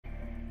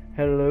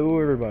Hello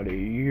everybody,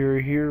 you're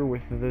here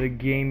with the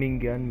Gaming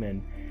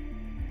Gunman,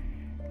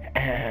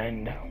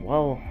 and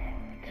well,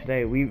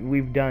 today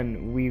we've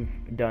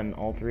done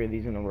all three of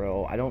these in a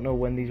row. I don't know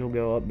when these will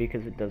go up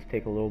because it does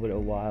take a little bit of a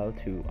while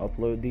to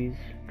upload these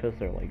because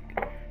they're like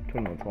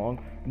 20 minutes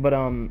long. But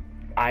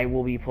I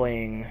will be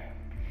playing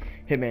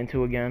Hitman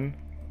 2 again.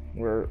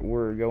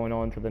 We're going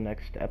on to the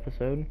next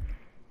episode,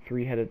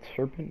 Three-Headed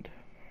Serpent.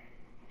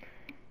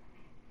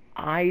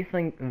 I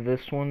think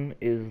this one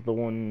is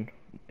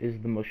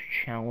the most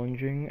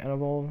challenging out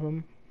of all of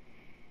them.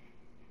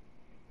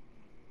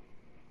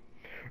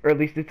 Or at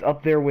least it's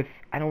up there with,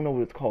 I don't know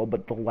what it's called,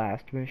 but the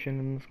last mission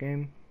in this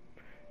game.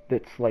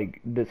 That's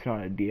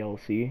not a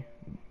DLC.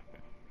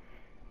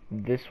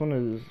 This one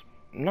is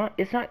not,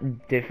 it's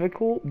not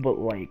difficult, but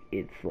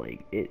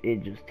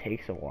it just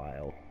takes a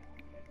while.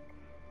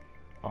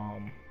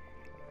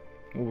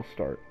 We'll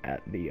start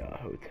at the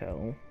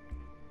hotel.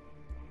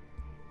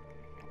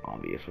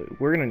 Obviously,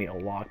 we're gonna need a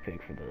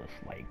lockpick for this,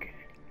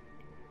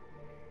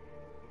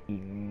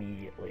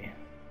 immediately.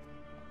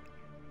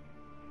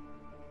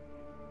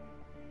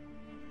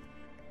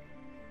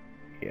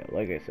 Yeah,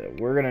 like I said,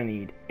 we're gonna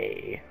need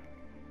a...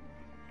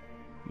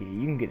 Yeah,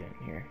 you can get in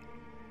here.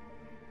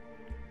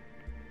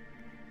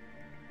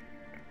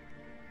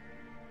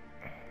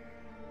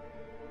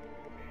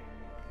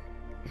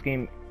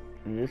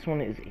 This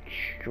one is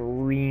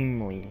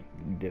extremely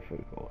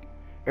difficult.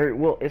 Or,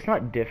 well, it's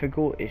not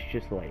difficult, it's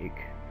just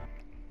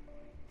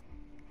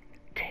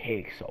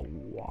takes a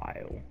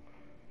while.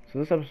 So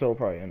this episode will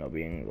probably end up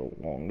being the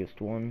longest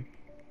one.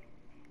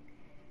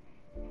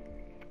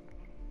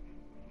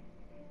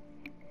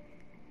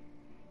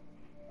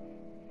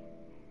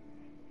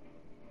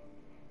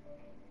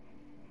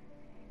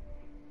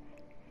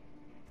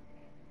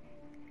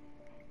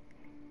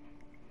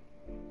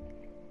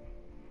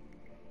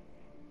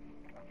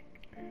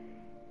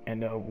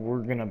 And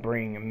we're gonna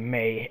bring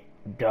the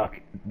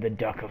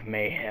Duck of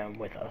Mayhem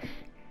with us.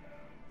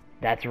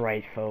 That's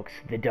right, folks.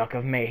 The Duck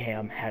of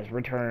Mayhem has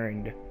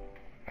returned.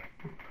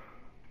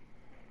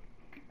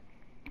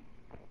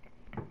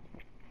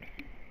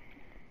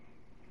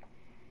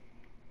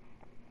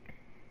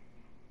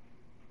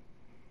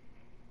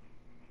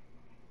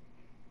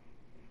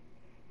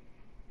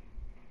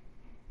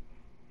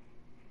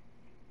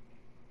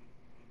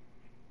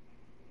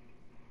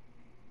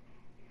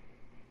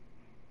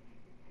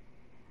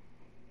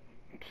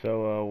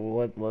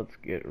 So, let's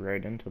get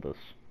right into this.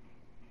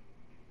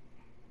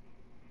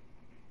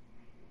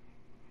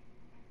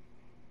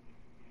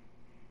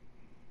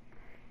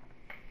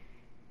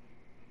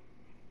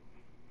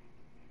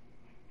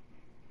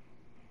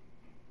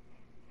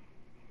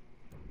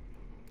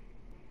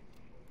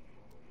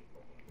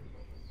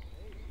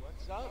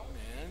 What's up,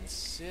 man?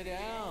 Sit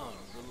down,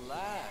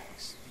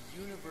 relax.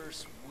 The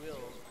universe will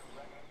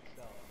correct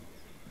itself.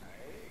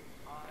 Right?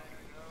 I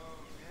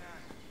know,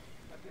 man.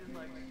 I've been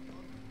like...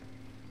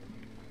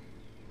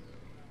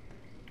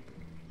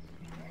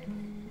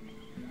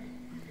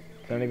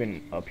 It's not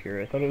even up here.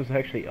 I thought it was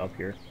actually up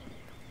here.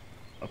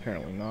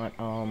 Apparently not.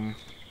 Alright,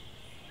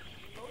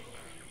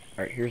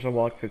 here's our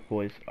lockpick,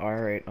 boys.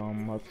 Alright,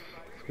 let's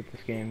get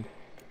this game.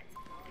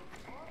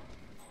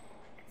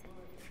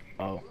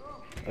 Oh,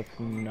 that's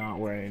not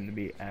where I need to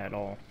be at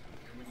all.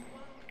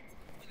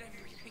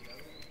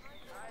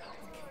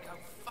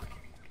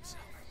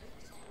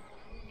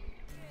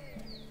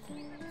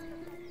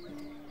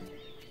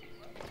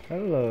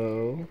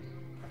 Hello.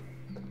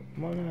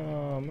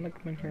 I'm gonna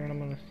come in here and I'm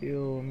gonna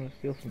steal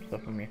some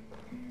stuff from you.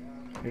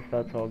 If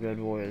that's all good,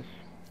 boys.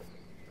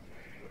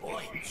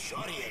 Boy,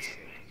 shorty is.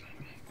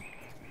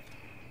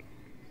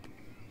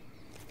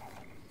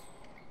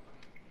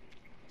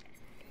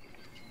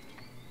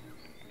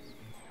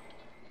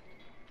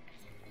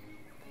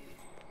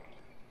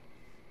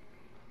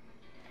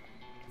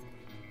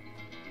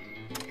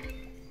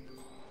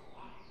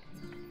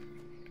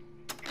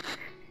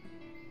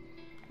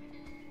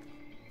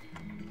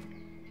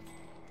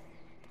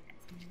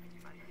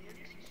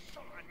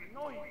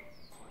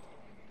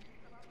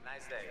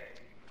 Nice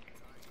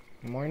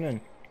day. Morning.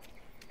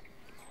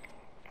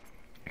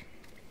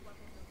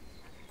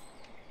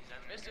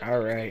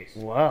 Alright,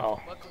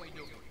 well,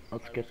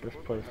 let's get this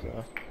place,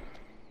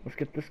 let's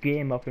get this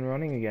game up and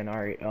running again.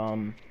 Alright,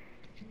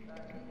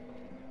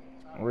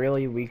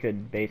 really, we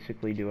could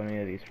basically do any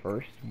of these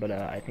first, but,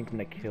 I think I'm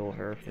gonna kill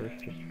her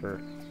first, just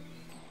for...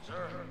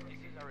 Sir, this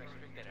is a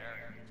restricted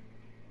area.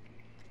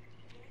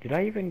 Did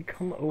I even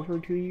come over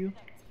to you?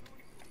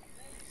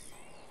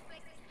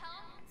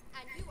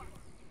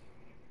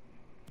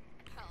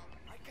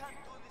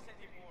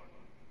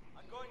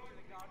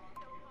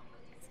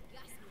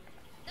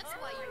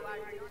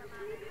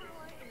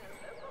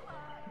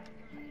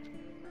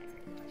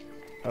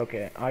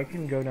 Okay, I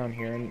can go down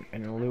here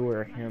and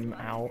lure him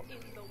out.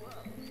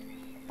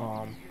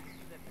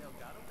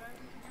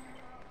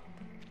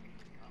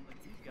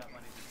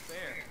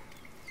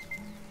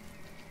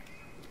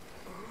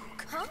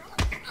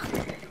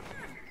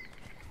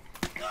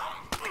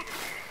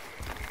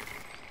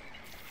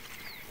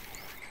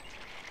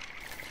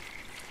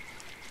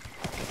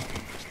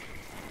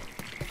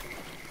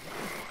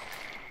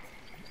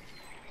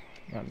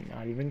 I'm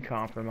not even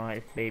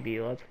compromised, baby.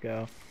 Let's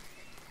go.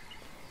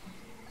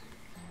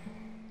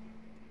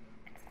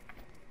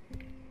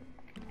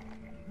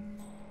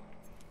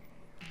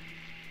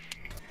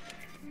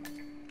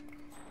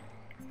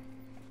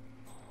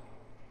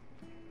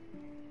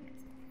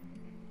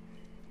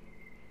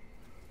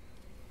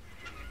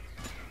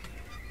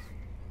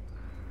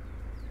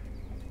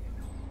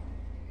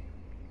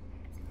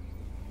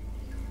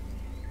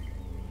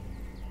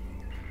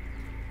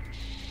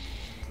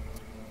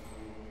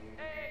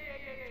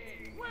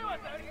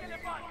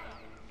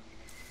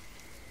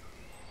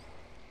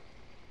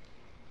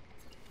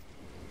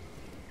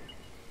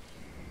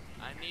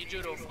 I need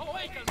you to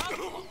awaken.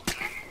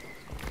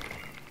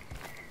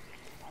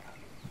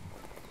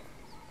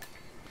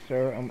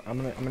 Sir, I'm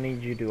gonna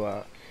need you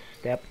to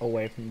step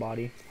away from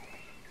body.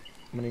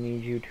 I'm gonna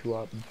need you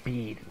to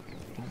be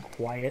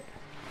quiet.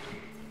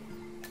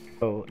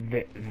 Oh,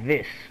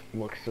 this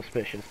looks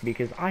suspicious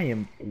because I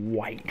am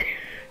white.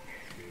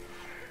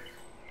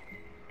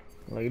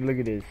 Like, look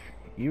at this.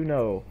 You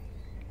know,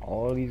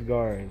 all these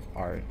guards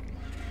are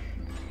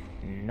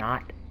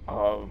not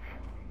of.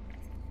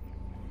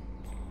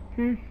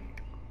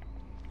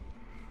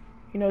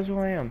 He knows who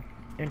I am.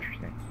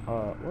 Interesting.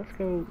 Let's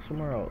go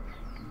somewhere else.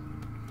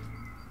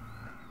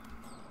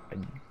 I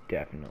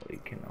definitely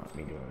cannot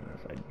be doing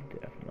this. I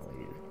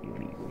definitely is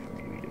illegal for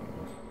me to be doing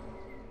this.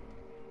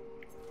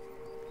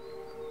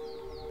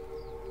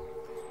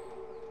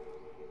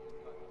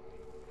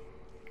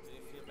 Do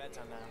you feel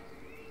better now?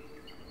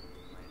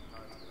 My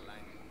heart is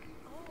lining.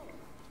 Oh,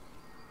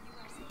 you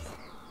are so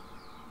sorry.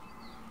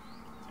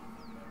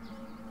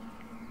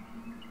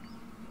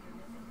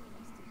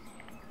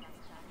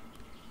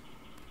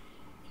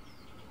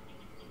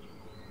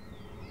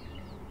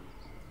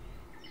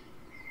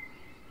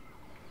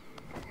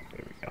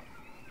 There we go.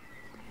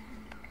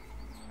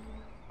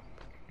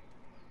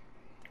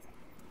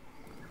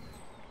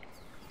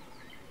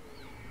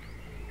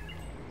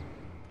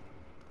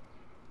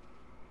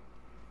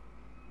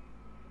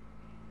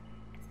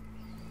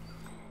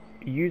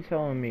 You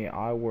telling me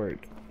I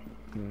worked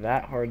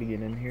that hard to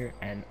get in here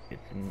and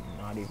it's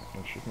not even,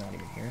 and she's not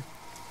even here?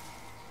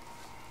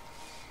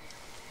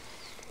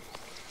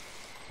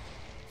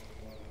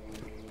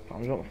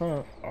 I'm jump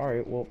fence.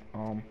 Alright, well,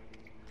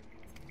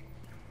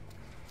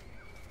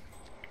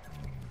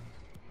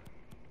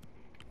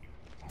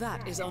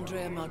 That is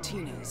Andrea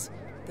Martinez,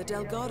 the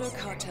Delgado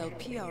cartel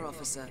PR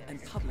officer and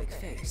public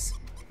face.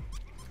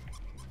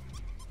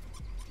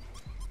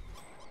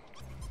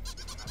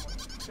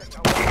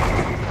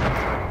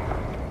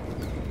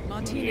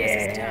 Martinez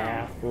is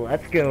yeah, down.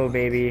 let's go,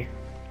 baby.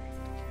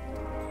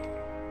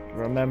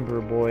 Remember,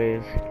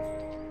 boys,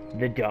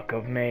 the Duck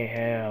of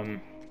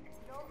Mayhem.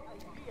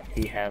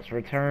 He has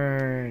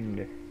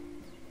returned.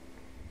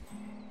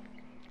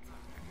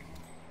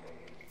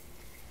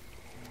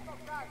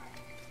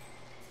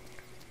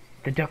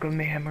 The Duck of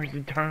Mayhem has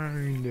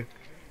returned.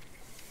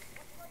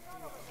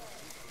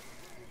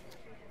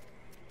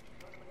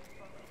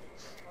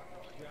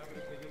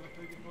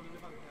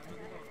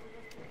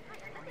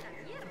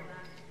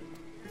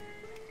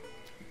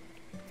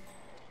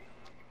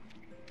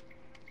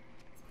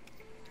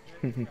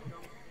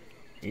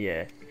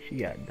 Yeah, she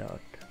got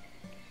ducked.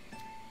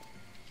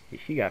 Yeah,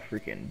 she got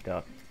freaking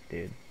ducked,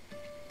 dude.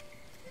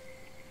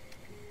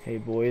 Hey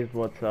boys,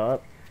 what's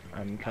up?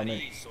 I'm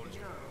coming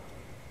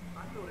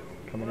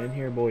in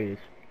here, boys.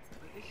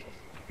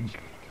 This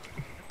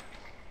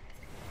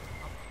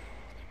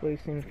place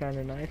seems kind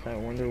of nice. I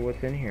wonder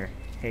what's in here.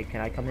 Hey, can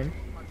I come in?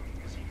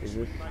 Is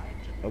this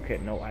okay?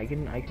 No, I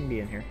can be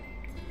in here.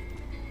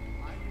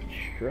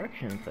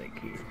 Instruction site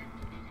keys.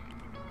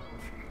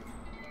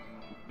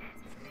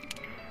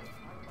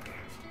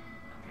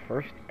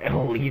 First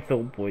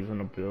lethal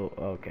poison pill.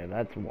 Okay,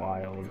 that's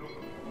wild.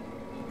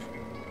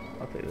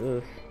 I'll take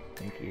this.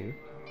 Thank you.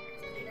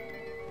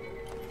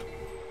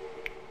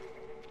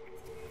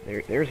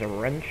 There's a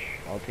wrench.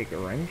 I'll take a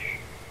wrench.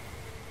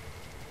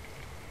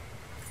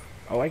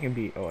 Oh, I can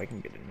get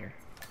in here.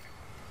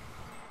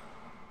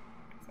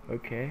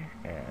 Okay,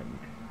 and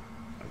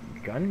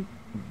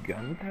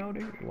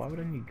gunpowder? Why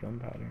would I need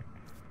gunpowder?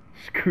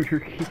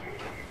 Scooter key.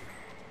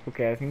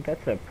 Okay, I think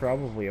that's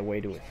probably a way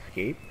to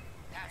escape.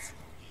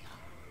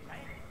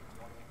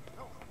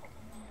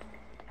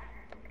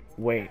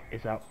 Wait,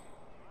 is that?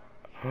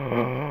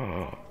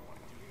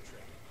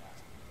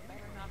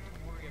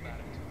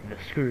 The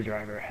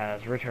screwdriver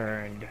has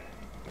returned.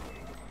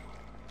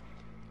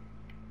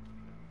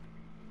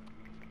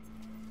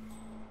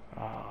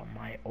 Ah,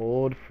 my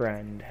old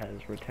friend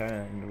has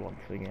returned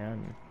once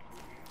again.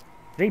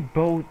 They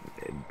both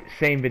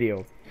same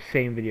video,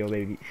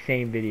 baby,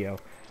 same video.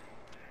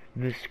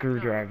 The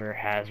screwdriver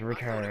has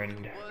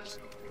returned.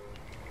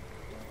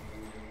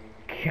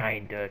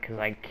 Kinda, cause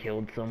I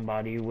killed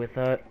somebody with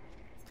a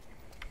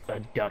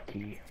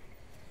ducky.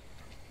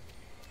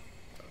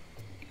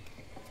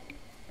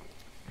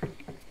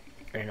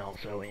 And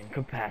also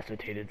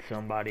incapacitated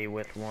somebody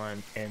with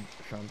one and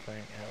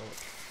something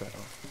else, so.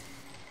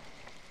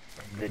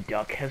 The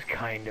duck has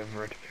kind of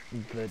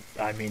the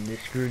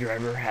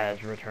screwdriver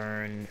has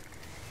returned,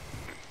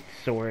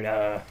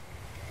 sorta.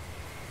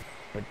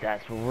 But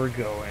that's what we're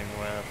going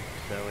with.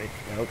 So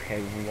it's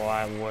okay.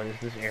 Why? What is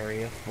this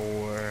area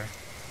for?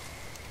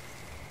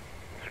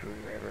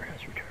 Screwdriver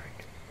has returned.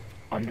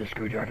 On the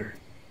screwdriver.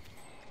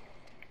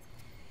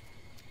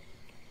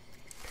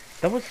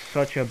 That was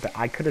such a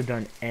I could have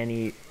done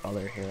any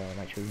other hero,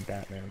 and I chose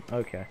Batman.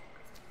 Okay.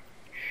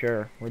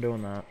 Sure, we're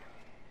doing that.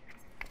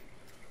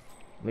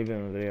 Leave it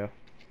in the video.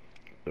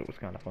 It was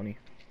kind of funny.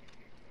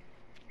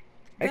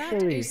 Actually,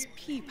 that is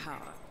P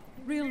Power.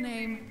 Real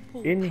name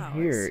Paul in Powers.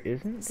 here,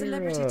 isn't there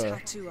celebrity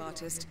tattoo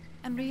artist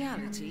and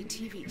reality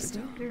TV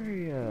star.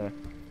 Isn't there a,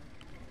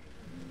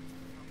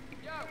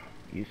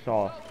 you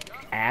saw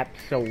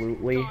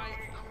absolutely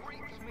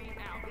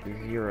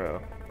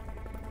zero.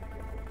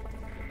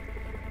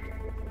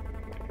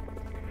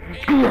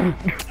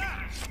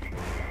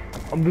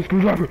 I'm the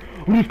screwdriver!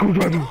 I'm the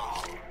screwdriver!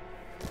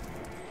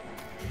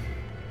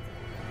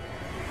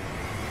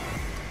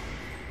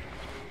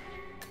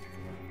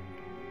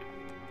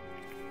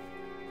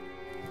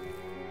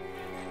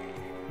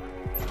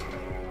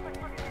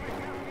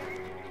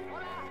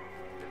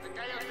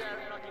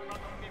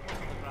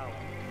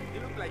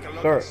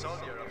 Sir.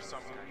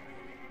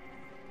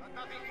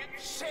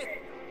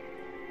 Shit!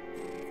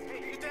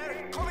 Hey, you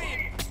there? Come in!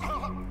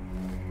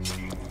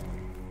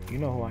 You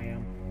know who I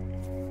am.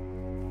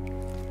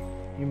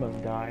 You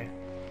must die.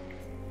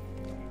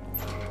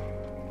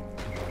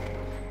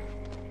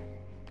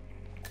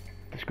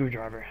 The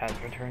screwdriver has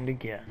returned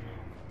again.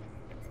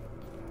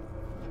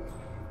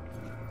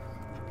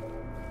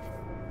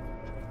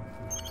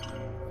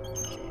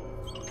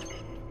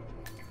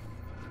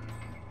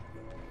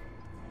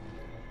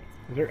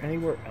 Is there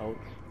anywhere else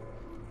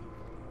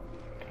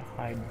to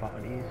hide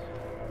bodies?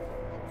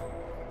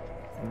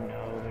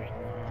 No, there's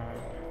not.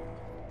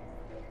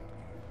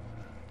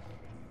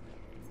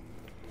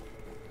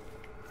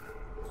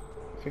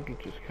 So I could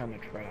just kind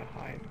of try to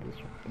hide this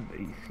one, but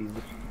you see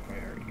this one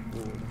right already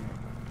full.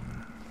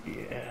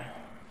 Yeah.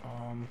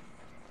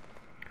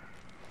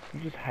 You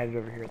just hide it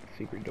over here at the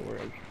secret door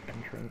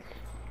entrance.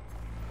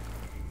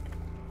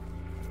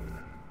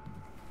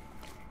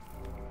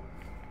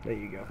 There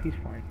you go. He's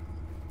fine.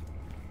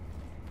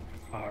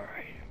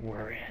 Alright,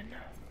 we're in.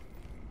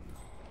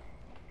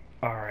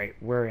 Alright,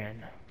 we're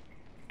in.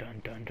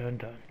 Dun dun dun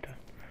dun dun.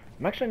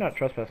 I'm actually not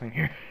trespassing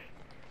here.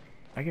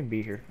 I can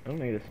be here. I don't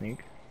need to sneak.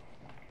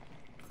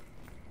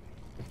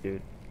 This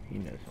dude, he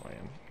knows who I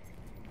am.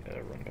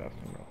 Gotta run past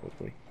him real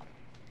quickly.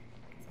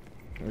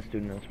 This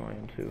dude knows who I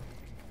am too.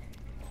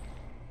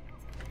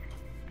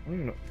 I don't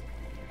even know.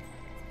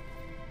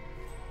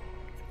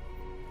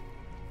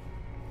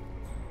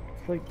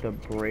 It's like the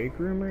break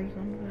room or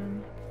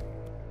something.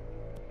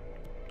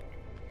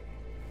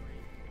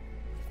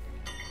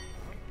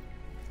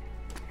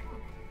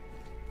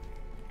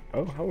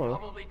 Oh, hello.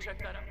 Probably check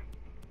that out.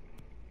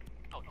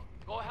 Oh,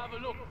 go have a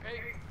look,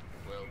 okay?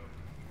 Well,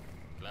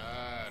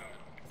 claro.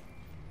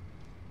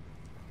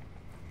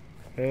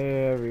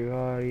 Hey,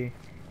 everybody.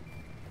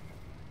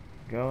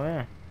 Go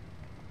in.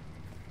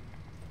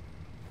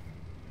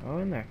 Go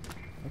in there.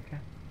 Okay.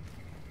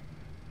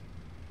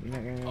 You're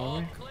not gonna go All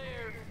in there?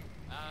 clear.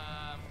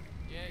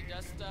 Yeah,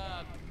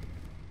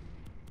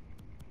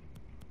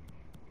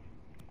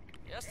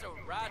 just a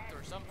rat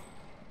or something.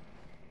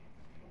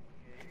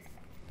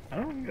 I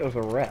don't think it was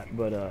a rat,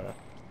 but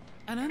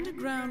An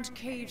underground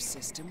cave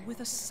system with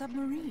a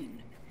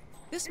submarine.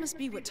 This must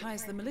be what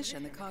ties the militia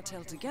and the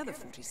cartel together,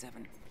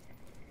 47.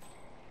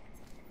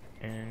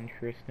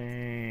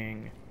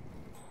 interesting.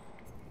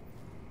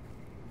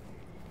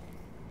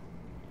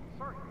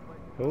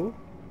 Who?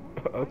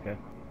 Okay.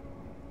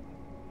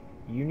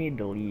 You need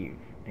to leave.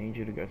 I need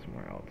you to go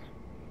somewhere else.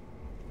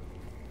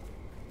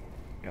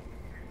 Yep.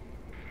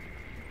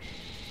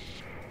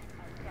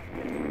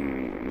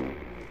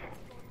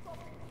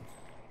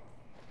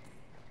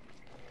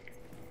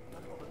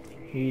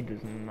 He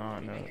does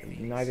not know.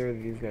 Neither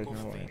of these guys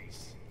know it.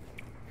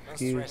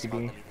 Excuse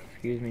me.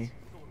 Excuse me.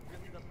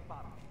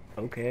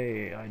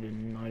 Okay, I did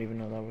not even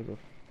know that was an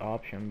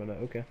option, but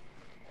okay.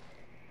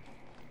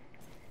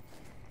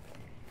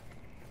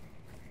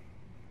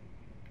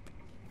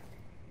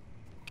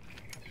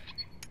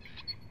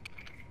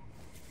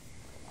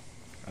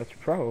 That's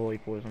probably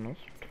poisonous.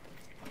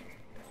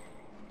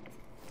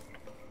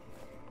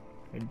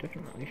 It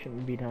definitely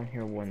shouldn't be down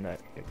here when that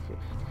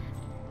exists.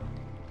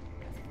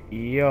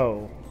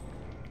 Yo.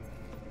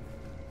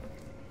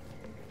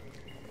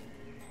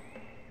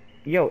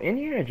 Yo,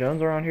 Indiana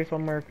Jones around here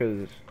somewhere?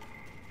 Cause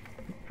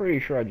I'm pretty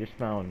sure I just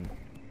found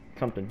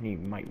something he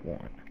might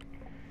want.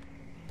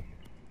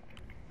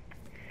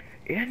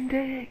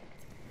 Indy!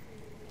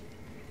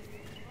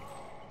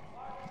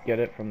 Get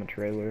it from the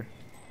trailer.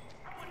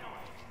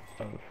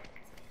 Of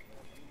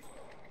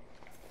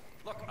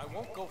Look, I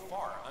won't go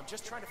far. I'm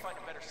just trying to find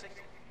a better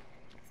signal.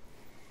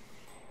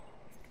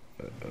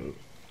 uh-oh.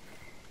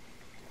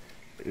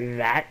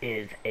 That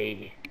is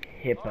a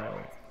hippo.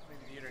 Maybe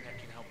the internet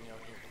can help me out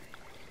here.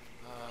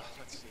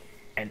 Let's see.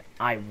 and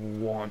I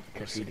want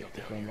to feed it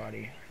to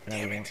somebody, and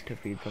I want to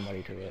feed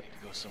somebody to it.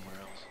 Go somewhere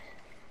else.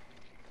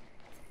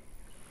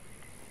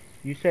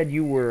 You said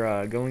you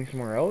were going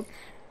somewhere else?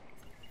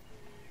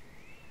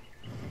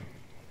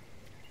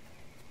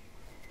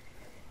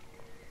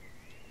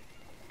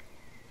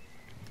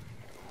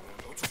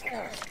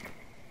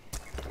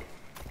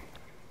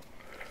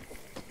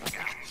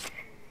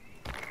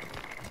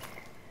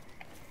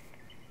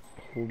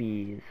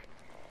 Please.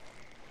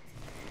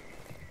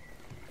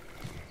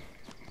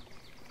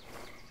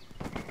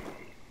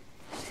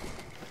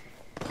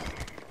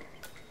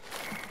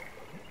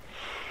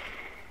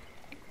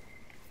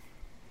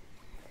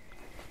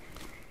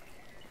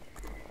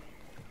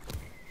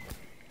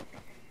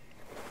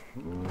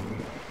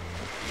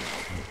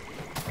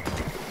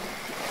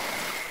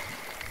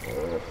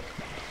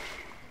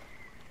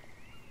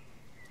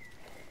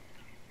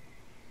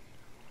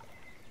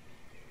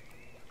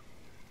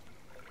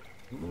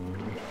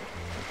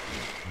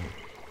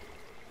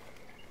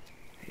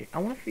 I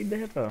want to feed the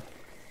hippo.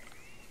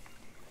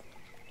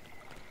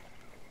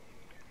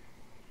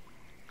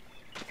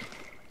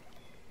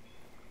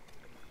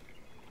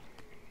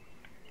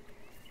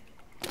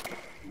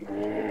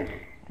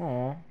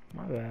 Aw,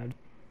 my bad.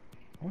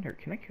 I wonder,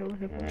 can I kill the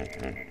hippo?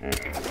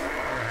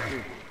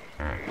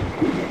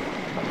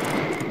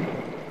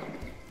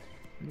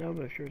 No,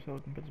 but sure as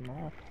hell can piss him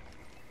off.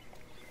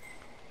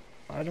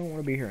 I don't want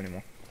to be here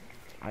anymore.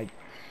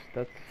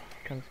 That's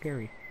kind of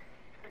scary.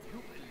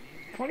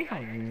 Funny how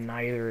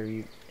neither of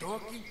you...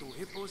 Talking to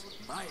hippos,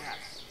 my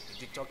ass.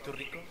 Did you talk to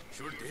Rico?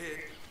 Sure did.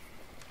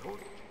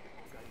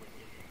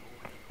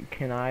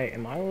 Am I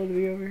allowed to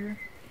be over here?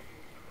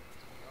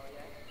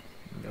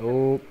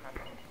 Nope.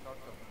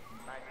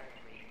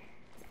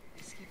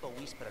 This hippo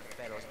whisperer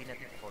fellow's been at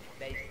it for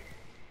days.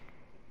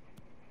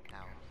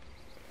 Now,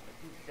 but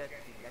you said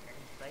the left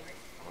inside?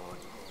 Oh no.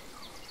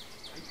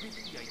 I think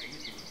the idea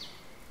is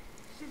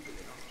simple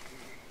enough to do.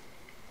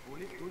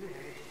 Bullet to the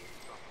head,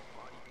 drop the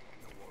body in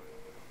the water.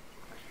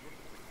 That's your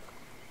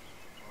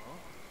Huh?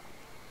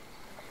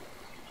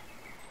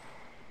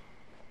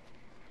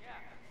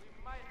 Yeah, we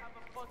might have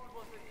a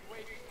possible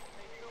situation.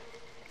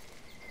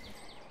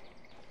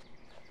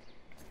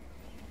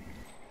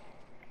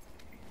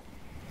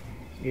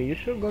 Yeah, you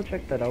should go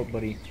check that out,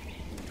 buddy.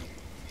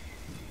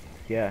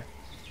 Yeah.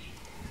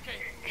 Okay.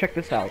 Check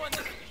this out.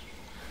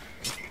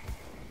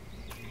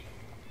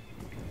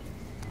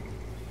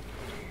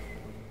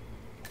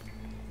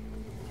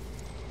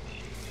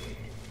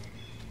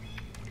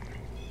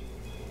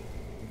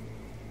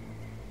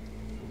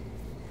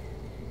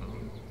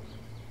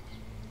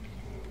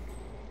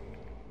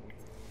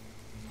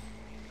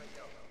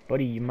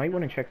 Buddy, you might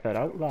want to check that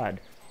out, lad.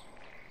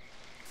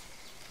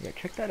 Yeah,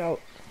 check that out.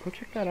 Go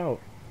check that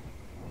out.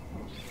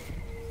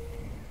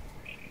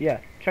 Yeah,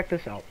 check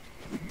this out.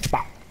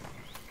 Bow.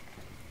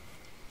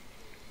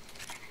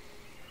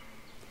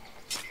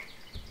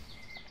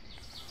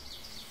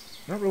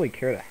 I don't really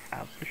care to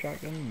have the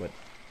shotgun, but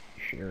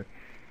sure.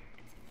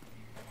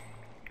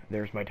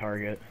 There's my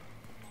target.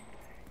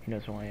 He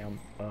knows who I am.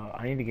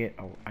 I need to get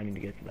to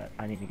that.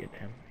 I need to get to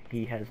him.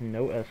 He has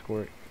no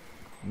escort,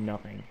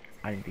 nothing.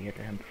 I need to get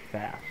to him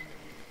fast.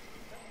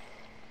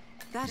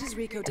 That is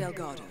Rico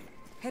Delgado,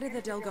 head of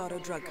the Delgado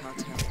drug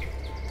cartel.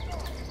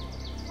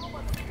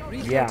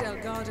 Rico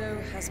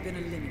Delgado has been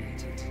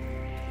eliminated.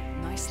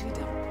 Nicely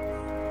done.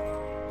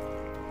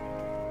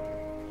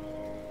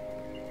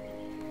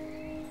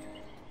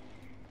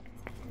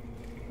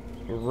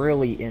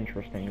 Really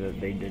interesting that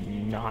they did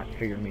not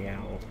figure me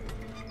out.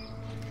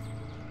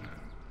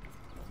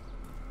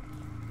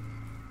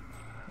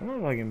 I don't know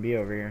if I can be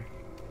over here.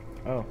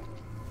 Oh.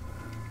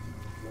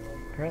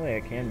 Apparently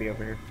I can be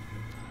over here.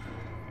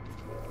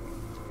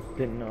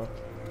 Didn't know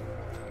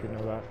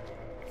that.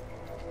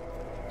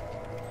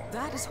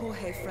 That is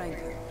Jorge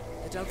Franco,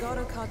 the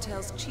Delgado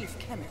cartel's chief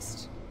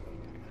chemist.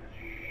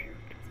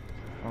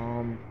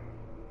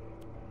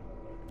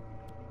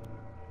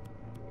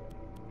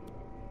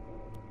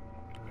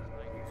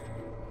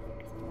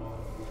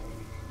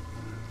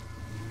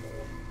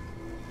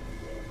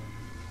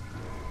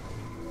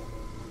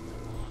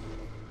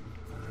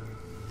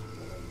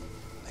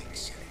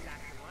 Excellent.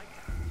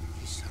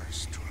 These are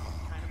strong.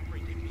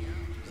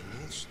 The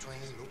new strain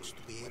looks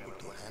to be able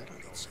to handle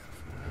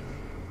itself,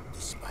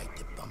 despite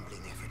the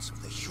bumbling efforts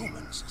of the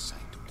humans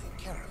assigned to take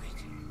care of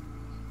it.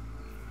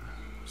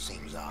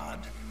 Seems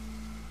odd.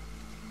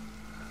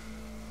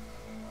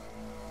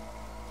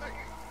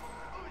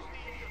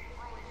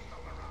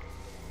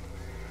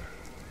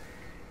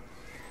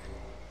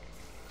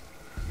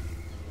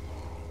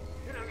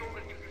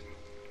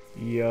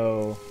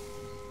 Yo.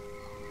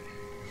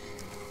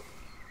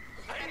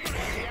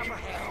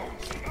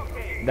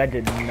 That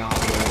did not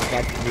work.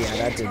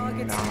 That did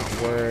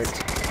not work.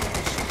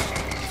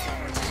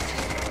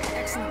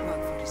 Excellent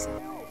work,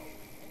 47.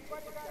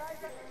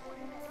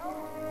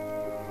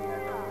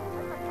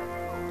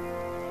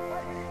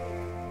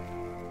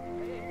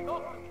 Hey,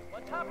 look,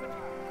 what's happening?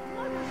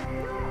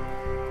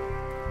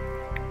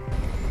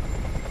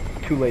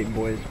 Too late,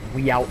 boys.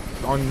 We out,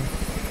 son.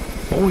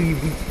 Boy,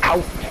 we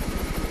out.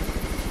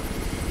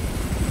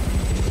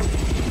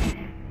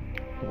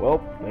 Well,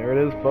 there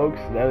it is, folks.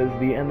 That is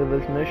the end of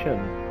this mission.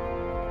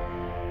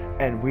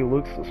 And we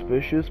look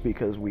suspicious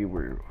because we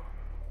look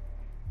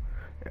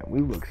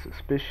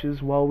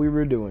suspicious while we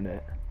were doing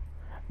it.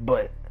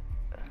 But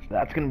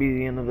that's gonna be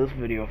the end of this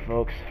video,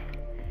 folks.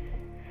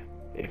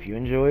 If you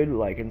enjoyed,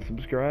 like and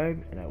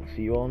subscribe, and I will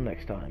see you all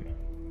next time.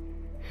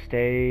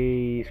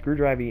 Stay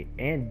screwdrivey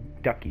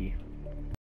and ducky.